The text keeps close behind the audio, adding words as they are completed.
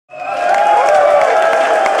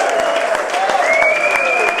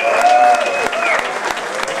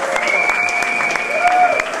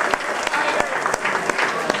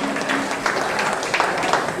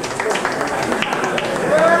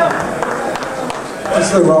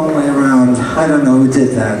That's the wrong way around. I don't know who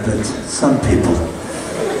did that, but some people.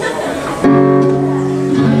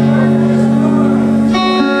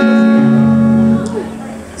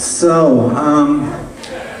 So,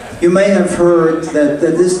 you may have heard that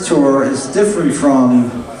this tour is different from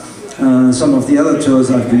some of the other tours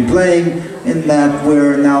I've been playing, in that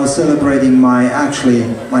we're now celebrating my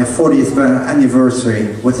 40th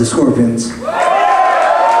anniversary with the Scorpions.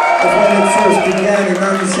 When it first began in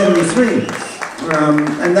 1973.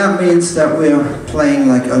 And that means that we're playing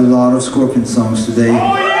like a lot of Scorpion songs today.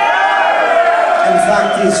 Oh, yeah! In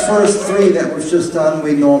fact, these first three that we've just done,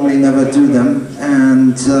 we normally never do them,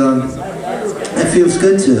 and it feels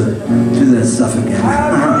good to do that stuff again.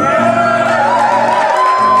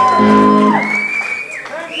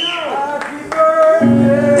 Thank you!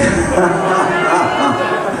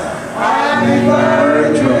 Happy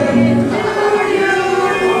birthday!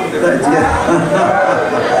 Happy birthday!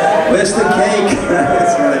 Where's the cake?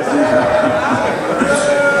 That's right.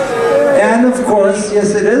 And of course,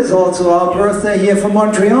 yes, it is also our birthday here from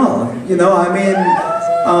Montreal. You know, I mean,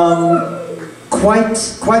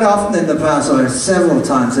 quite often in the past, or several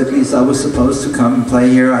times at least, I was supposed to come and play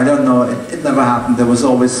here. I don't know, it never happened. There was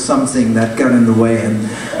always something that got in the way, and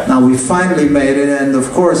now we finally made it. And of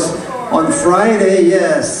course, on Friday,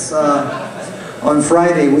 yes, on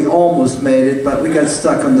Friday we almost made it, but we got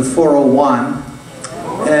stuck on the 401.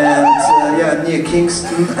 And yeah, near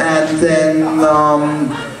Kingston, and then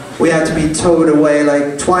we had to be towed away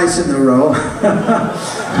like twice in a row.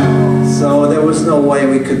 So there was no way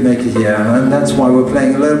we could make it here, and that's why we're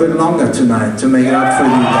playing a little bit longer tonight, to make it up for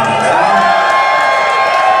you guys.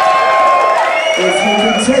 If you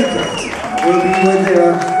can take it,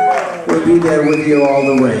 we'll be there with you all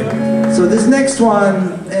the way. So this next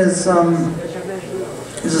one is a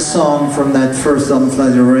song from that first album, Fly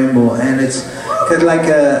the Rainbow, and it's got like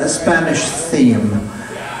a Spanish theme.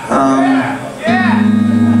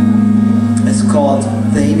 It's called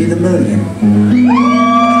They Need a Million.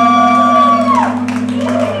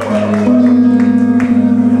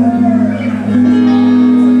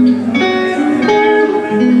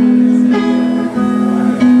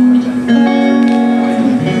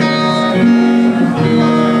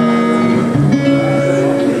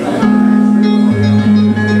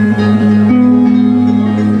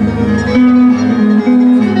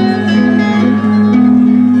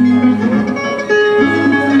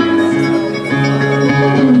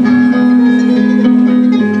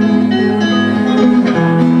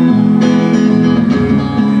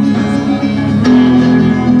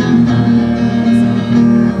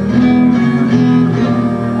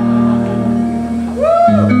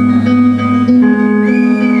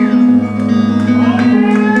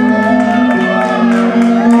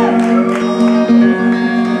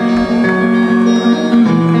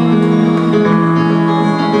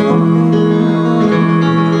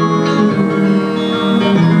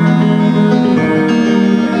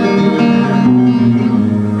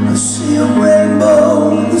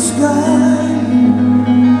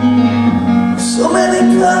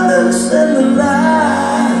 colors and the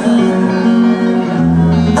light.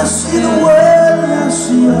 I see the world.